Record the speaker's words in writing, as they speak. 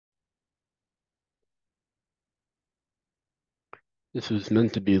This was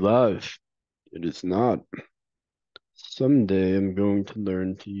meant to be live. It is not. Someday I'm going to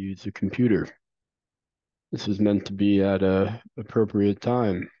learn to use a computer. This was meant to be at a appropriate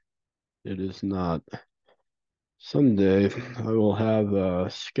time. It is not. Someday I will have a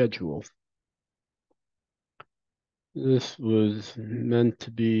schedule. This was meant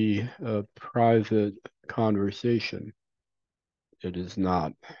to be a private conversation. It is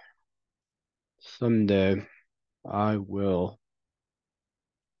not. Someday I will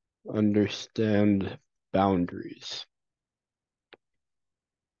understand boundaries.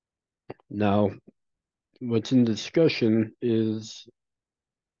 Now, what's in discussion is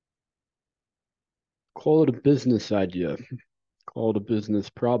call it a business idea, call it a business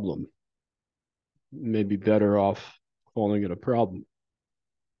problem. Maybe better off calling it a problem.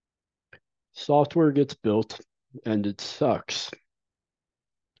 Software gets built and it sucks.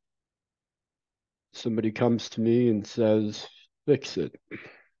 Somebody comes to me and says, fix it.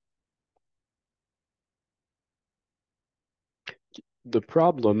 The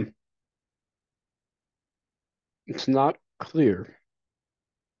problem, it's not clear.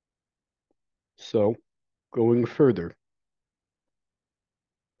 So, going further,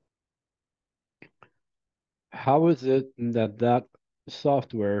 how is it that that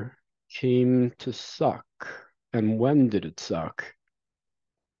software came to suck? And when did it suck?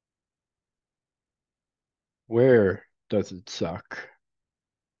 Where does it suck?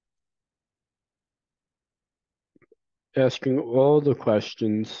 Asking all the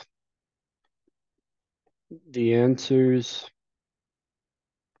questions, the answers,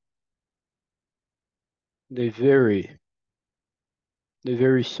 they vary. They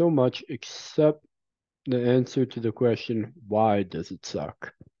vary so much, except the answer to the question, why does it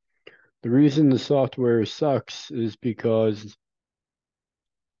suck? The reason the software sucks is because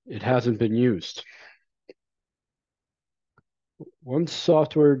it hasn't been used. Once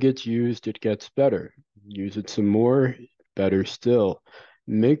software gets used, it gets better. Use it some more, better still.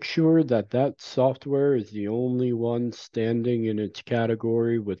 Make sure that that software is the only one standing in its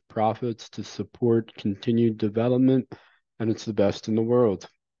category with profits to support continued development, and it's the best in the world.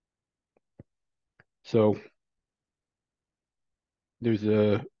 So there's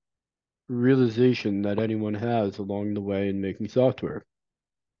a realization that anyone has along the way in making software.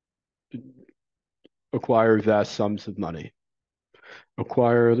 Acquire vast sums of money,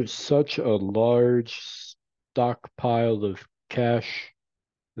 acquire such a large stockpile of cash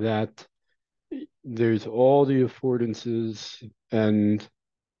that there's all the affordances and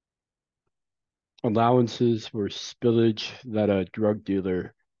allowances for spillage that a drug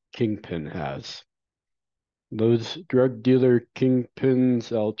dealer kingpin has. Those drug dealer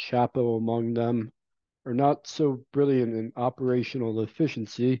kingpins, El Chapo among them, are not so brilliant in operational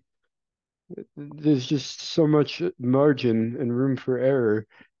efficiency. There's just so much margin and room for error,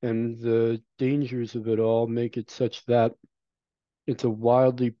 and the dangers of it all make it such that it's a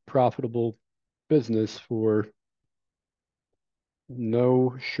wildly profitable business for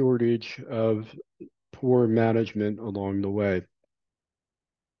no shortage of poor management along the way.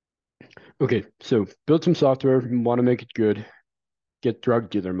 Okay, so build some software, want to make it good, get drug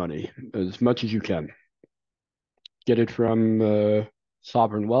dealer money as much as you can. Get it from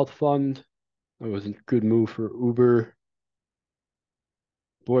sovereign wealth fund. That was a good move for Uber.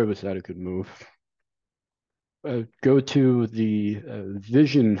 Boy, was that a good move. Go to the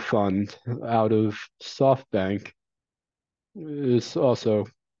Vision Fund out of SoftBank. It's also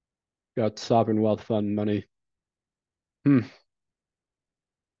got sovereign wealth fund money. Hmm.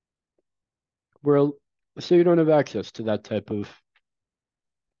 Well, so you don't have access to that type of,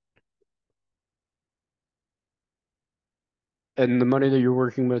 and the money that you're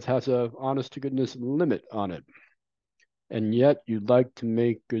working with has a honest to goodness limit on it, and yet you'd like to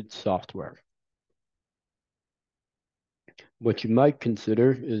make good software. What you might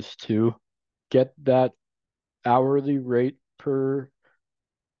consider is to get that hourly rate per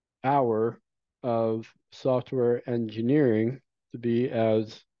hour of software engineering to be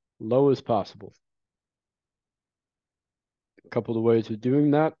as low as possible. A couple of ways of doing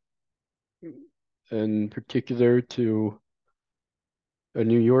that, in particular to a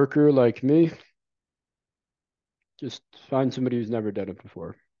New Yorker like me, just find somebody who's never done it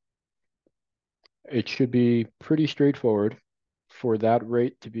before. It should be pretty straightforward for that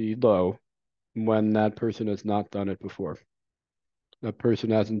rate to be low when that person has not done it before. That person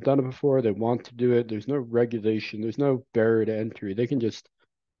hasn't done it before, they want to do it. There's no regulation, there's no barrier to entry. They can just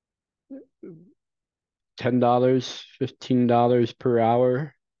 $10, $15 per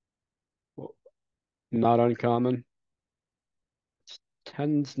hour, well, not uncommon. It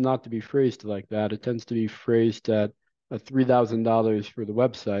tends not to be phrased like that. It tends to be phrased at $3,000 for the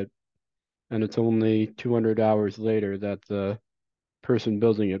website, and it's only 200 hours later that the person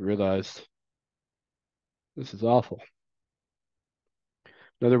building it realized this is awful.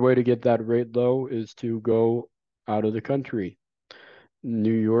 Another way to get that rate low is to go out of the country.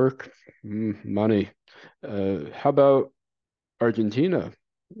 New York, money. How about Argentina?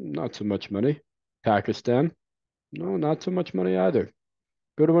 Not so much money. Pakistan? No, not so much money either.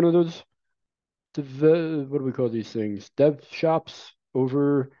 Go to one of those, what do we call these things? Dev shops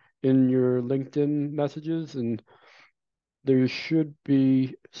over in your LinkedIn messages, and there should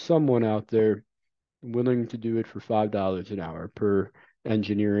be someone out there willing to do it for $5 an hour per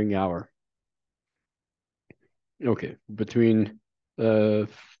engineering hour. Okay, between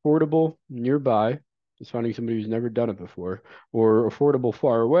affordable nearby, just finding somebody who's never done it before, or affordable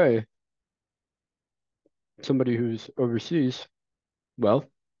far away, somebody who's overseas, well,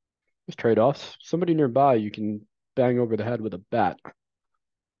 there's trade-offs. Somebody nearby you can bang over the head with a bat.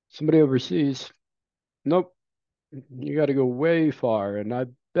 Somebody overseas, nope, you got to go way far. And I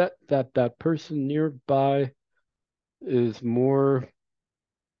bet that that person nearby is more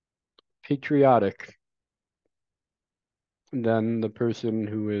patriotic than the person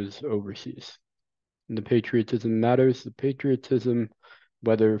who is overseas. And the patriotism matters. The patriotism,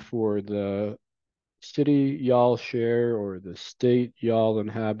 whether for the city y'all share or the state y'all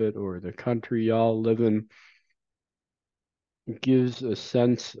inhabit or the country y'all live in, gives a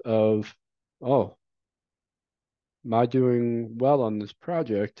sense of, oh, my doing well on this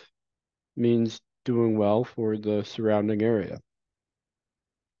project means doing well for the surrounding area.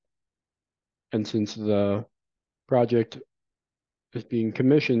 And since the project is being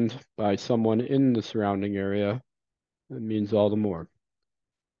commissioned by someone in the surrounding area, it means all the more.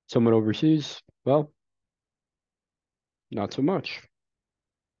 Someone overseas, well, not so much.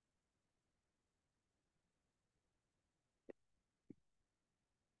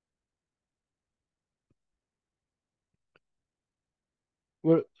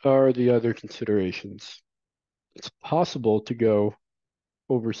 What are the other considerations? It's possible to go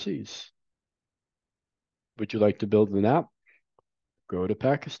overseas. Would you like to build an app? Go to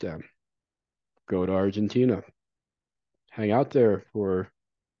Pakistan, go to Argentina, hang out there for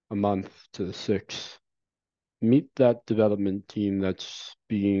a month to 6, meet that development team that's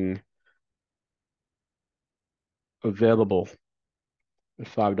being available at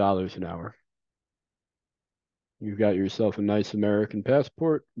 $5 an hour. You've got yourself a nice American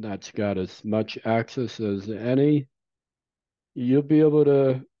passport that's got as much access as any. You'll be able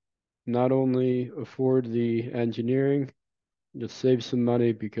to not only afford the engineering, you'll save some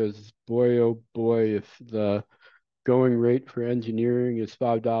money because boy, oh boy, if the going rate for engineering is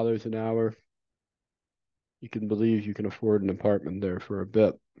 $5 an hour, you can believe you can afford an apartment there for a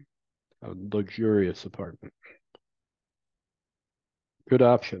bit, a luxurious apartment. Good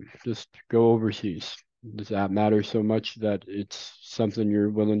option. Just go overseas. Does that matter so much that it's something you're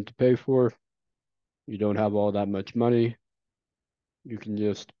willing to pay for? You don't have all that much money. You can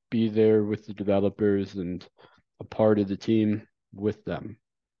just be there with the developers and a part of the team with them,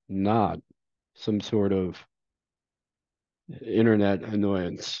 not some sort of internet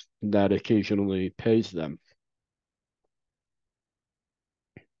annoyance that occasionally pays them.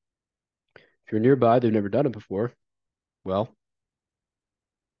 If you're nearby, they've never done it before, well,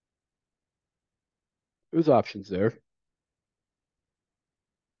 there's options there.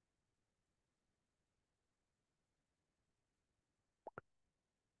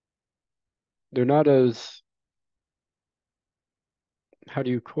 They're not as, how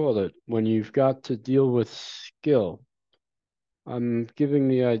do you call it, when you've got to deal with skill. I'm giving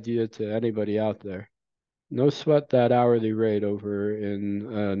the idea to anybody out there. No sweat that hourly rate over in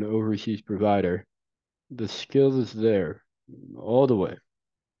an overseas provider. The skill is there all the way.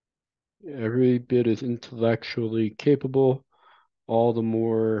 Every bit is intellectually capable, all the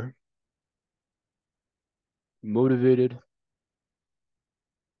more motivated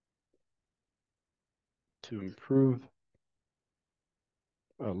to improve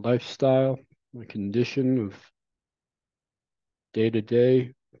a lifestyle, a condition of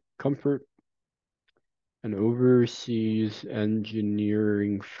day-to-day comfort. An overseas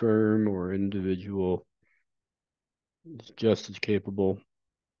engineering firm or individual is just as capable,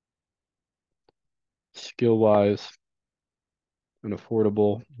 skill-wise, an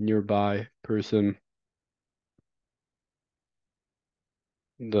affordable nearby person.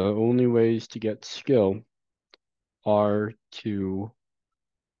 The only ways to get skill are to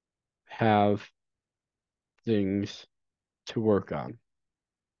have things to work on.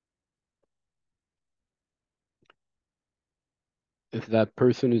 If that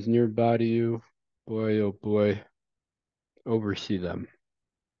person is nearby to you, boy, oh boy, oversee them.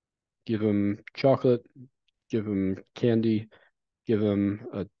 Give them chocolate, give them candy, give them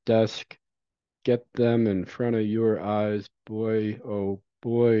a desk, get them in front of your eyes. Boy, oh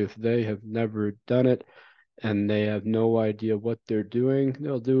boy, if they have never done it and they have no idea what they're doing,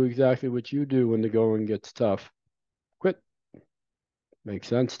 they'll do exactly what you do when the going gets tough. Quit. Makes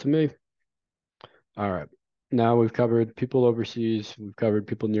sense to me. All right. Now we've covered people overseas, we've covered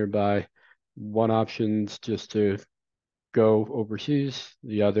people nearby. One option's just to go overseas.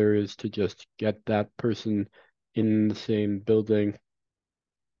 The other is to just get that person in the same building.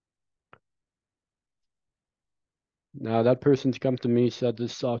 Now that person's come to me, said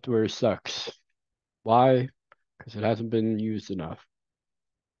this software sucks. Why? Because it hasn't been used enough.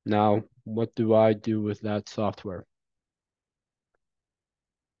 Now, what do I do with that software?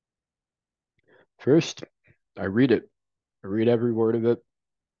 First, I read it. I read every word of it.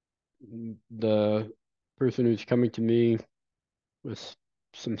 The person who's coming to me with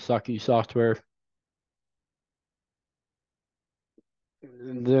some sucky software,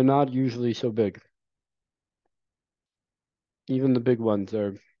 they're not usually so big. Even the big ones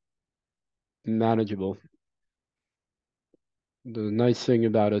are manageable. The nice thing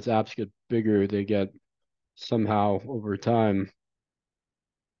about as apps get bigger, they get somehow over time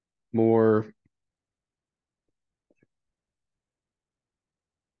more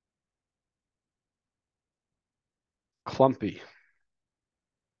clumpy.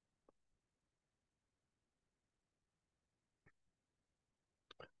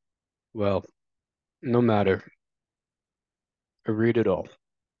 Well, no matter. I read it all.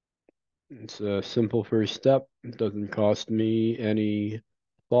 It's a simple first step. It doesn't cost me any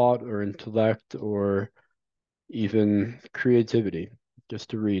thought or intellect or even creativity just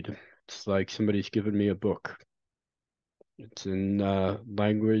to read. It's like somebody's given me a book. It's in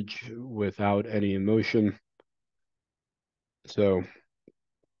language without any emotion. So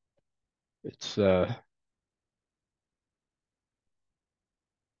it's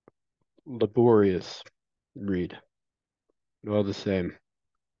laborious read. All the same.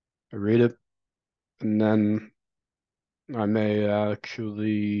 I read it and then I may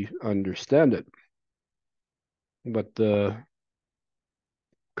actually understand it. But the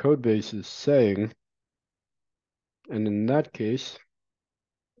code base is saying, and in that case,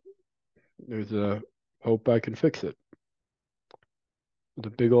 there's a hope I can fix it.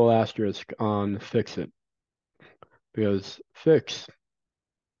 The big old asterisk on fix it. Because fix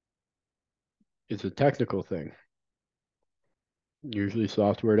is a technical thing. Usually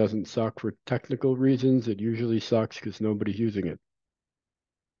software doesn't suck for technical reasons. It usually sucks because nobody's using it.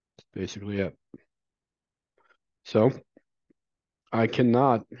 That's basically it. So I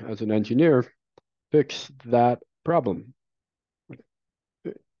cannot, as an engineer, fix that problem.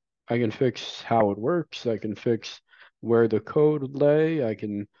 I can fix how it works. I can fix where the code lay. I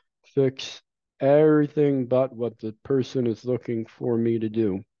can fix everything but what the person is looking for me to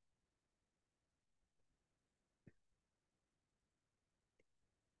do.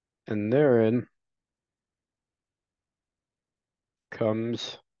 And therein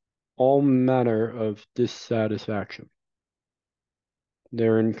comes all manner of dissatisfaction.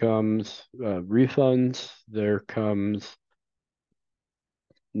 Therein comes refunds. There comes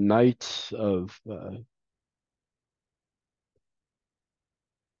nights of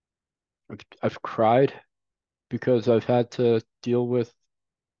I've cried because I've had to deal with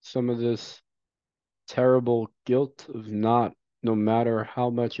some of this terrible guilt of not, no matter how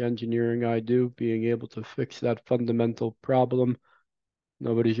much engineering I do, being able to fix that fundamental problem.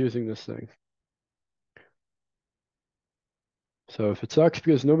 Nobody's using this thing. So if it sucks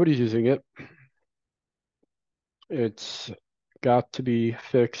because nobody's using it, it's got to be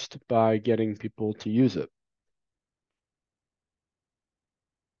fixed by getting people to use it.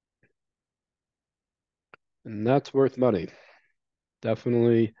 And that's worth money.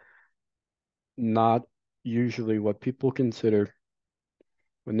 Definitely not usually what people consider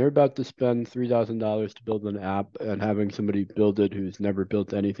when they're about to spend $3,000 to build an app and having somebody build it who's never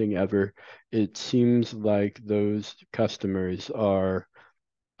built anything ever. It seems like those customers are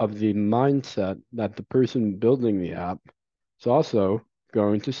of the mindset that the person building the app is also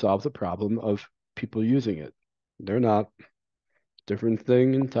going to solve the problem of people using it. They're not. Different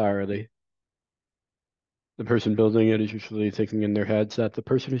thing entirely. The person building it is usually thinking in their heads that the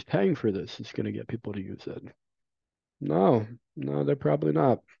person who's paying for this is going to get people to use it. No, no, they're probably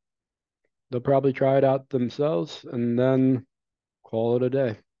not. They'll probably try it out themselves and then call it a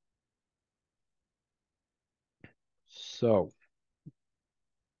day. So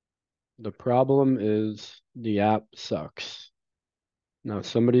the problem is the app sucks. Now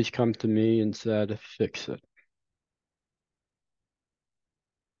somebody's come to me and said, fix it.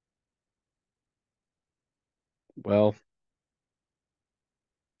 Well,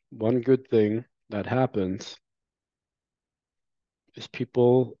 one good thing that happens is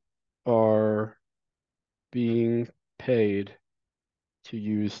people are being paid to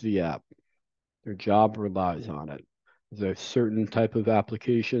use the app. Their job relies on it. There's a certain type of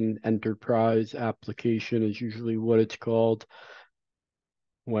application, enterprise application is usually what it's called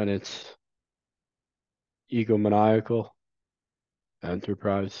when it's egomaniacal.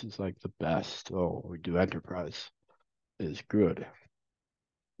 Enterprise is like the best. Oh, we do enterprise is good.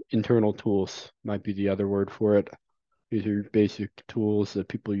 Internal tools might be the other word for it. These are basic tools that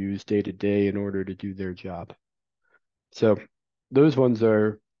people use day to day in order to do their job. So those ones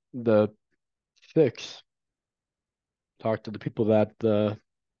are the fix. Talk to the people that the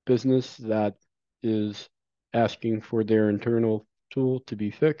business that is asking for their internal tool to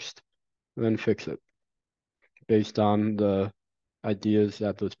be fixed, and then fix it based on the ideas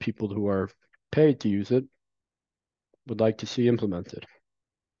that those people who are paid to use it would like to see implemented.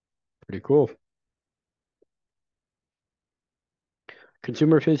 Pretty cool.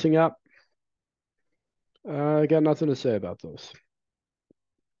 Consumer facing app, I got nothing to say about those.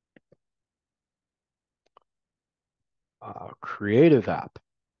 Creative app.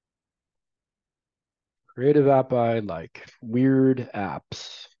 Creative app I like. Weird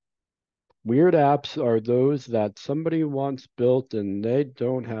apps. Weird apps are those that somebody wants built and they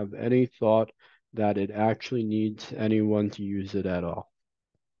don't have any thought that it actually needs anyone to use it at all.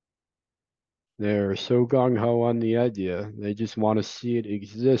 They're so gung-ho on the idea, they just want to see it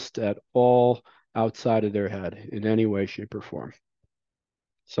exist at all outside of their head in any way, shape, or form.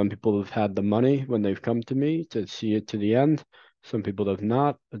 Some people have had the money when they've come to me to see it to the end. Some people have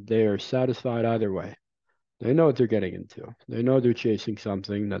not, but they are satisfied either way. They know what they're getting into. They know they're chasing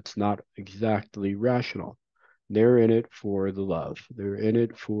something that's not exactly rational. They're in it for the love. They're in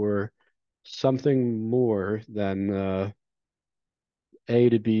it for something more than A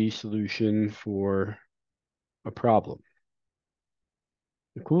to B solution for a problem.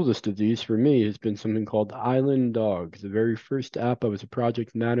 The coolest of these for me has been something called Island Dogs. The very first app I was a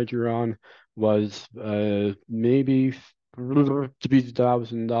project manager on was maybe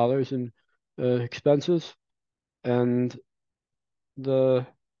 $3,000 in expenses. And the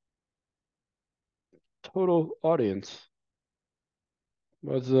total audience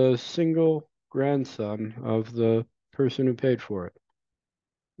was a single grandson of the person who paid for it.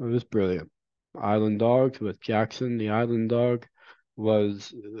 It was brilliant. Island Dogs with Jackson, the Island Dog,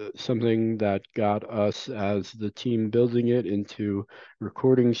 was something that got us as the team building it into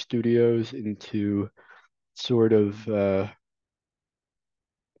recording studios, into sort of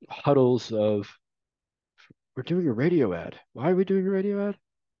huddles of, we're doing a radio ad. Why are we doing a radio ad?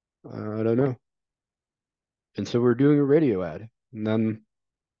 I don't know. And so we're doing a radio ad. And then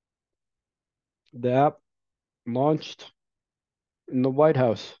the app launched in the White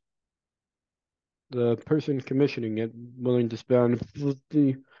House. The person commissioning it, willing to spend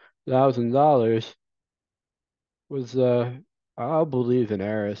 $50,000, was I'll believe an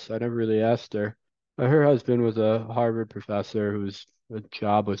heiress. I never really asked her. Her husband was a Harvard professor whose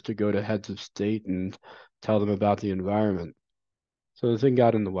job was to go to heads of state and tell them about the environment. So the thing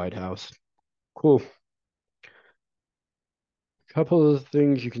got in the White House. Cool. A couple of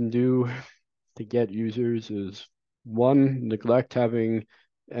things you can do to get users is one, neglect having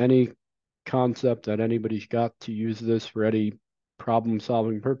any concept that anybody's got to use this for any problem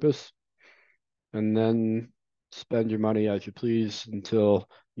solving purpose, and then spend your money as you please until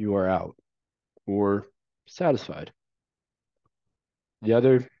you are out or satisfied. The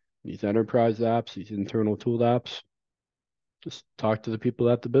other, these enterprise apps, these internal tool apps, just talk to the people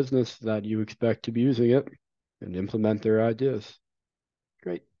at the business that you expect to be using it and implement their ideas.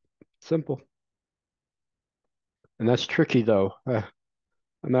 Great. Simple. And that's tricky though.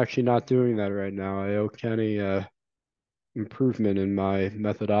 I'm actually not doing that right now. I owe Kenny improvement in my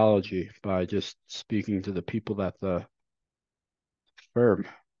methodology by just speaking to the people at the firm.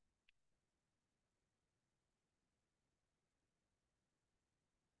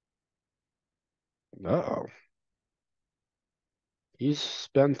 Uh-oh. He's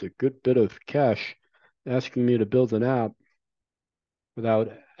spent a good bit of cash asking me to build an app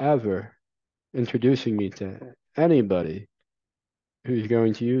without ever introducing me to anybody who's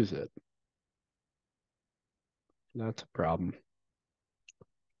going to use it. That's a problem.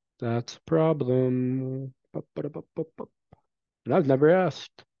 That's a problem. And I've never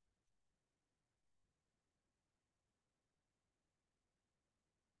asked.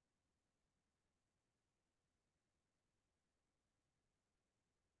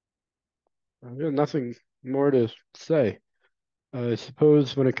 I've got nothing more to say. I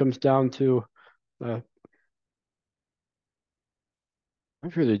suppose when it comes down to uh,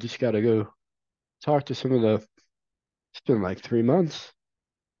 I've really just got to go talk to some of the. It's been like 3 months.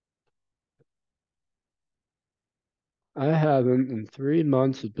 I haven't, in 3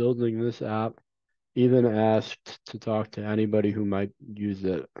 months of building this app, even asked to talk to anybody who might use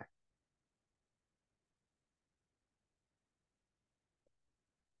it.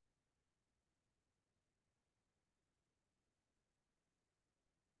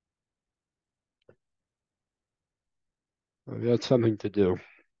 I've got something to do.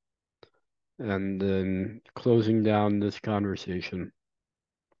 And then closing down this conversation,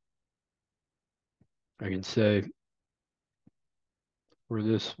 I can say for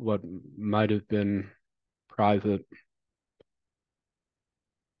this, what might have been private,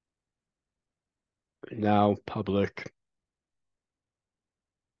 now public,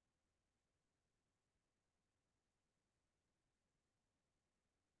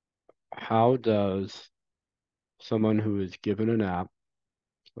 how does someone who is given an app,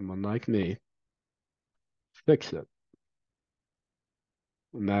 someone like me, fix it,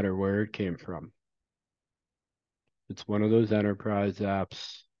 no matter where it came from? It's one of those enterprise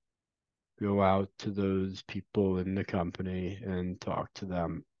apps. Go out to those people in the company and talk to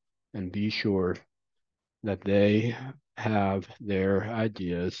them and be sure that they have their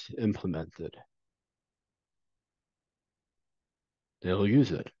ideas implemented. They'll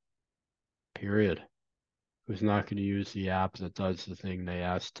use it, period. Who's not going to use the app that does the thing they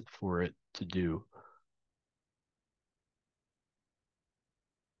asked for it to do?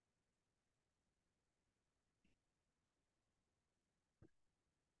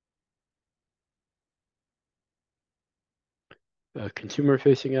 A consumer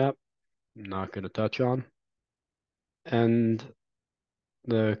facing app, I'm not going to touch on. And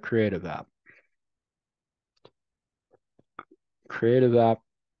the creative app. Creative app,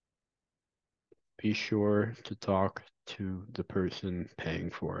 be sure to talk to the person paying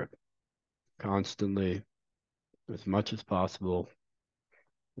for it constantly, as much as possible,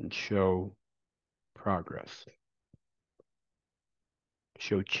 and show progress,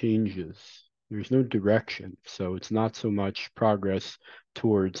 show changes. There's no direction, so it's not so much progress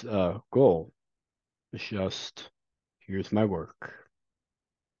towards a goal. It's just, here's my work.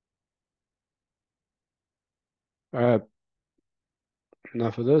 All right,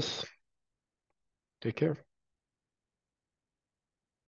 enough of this. Take care.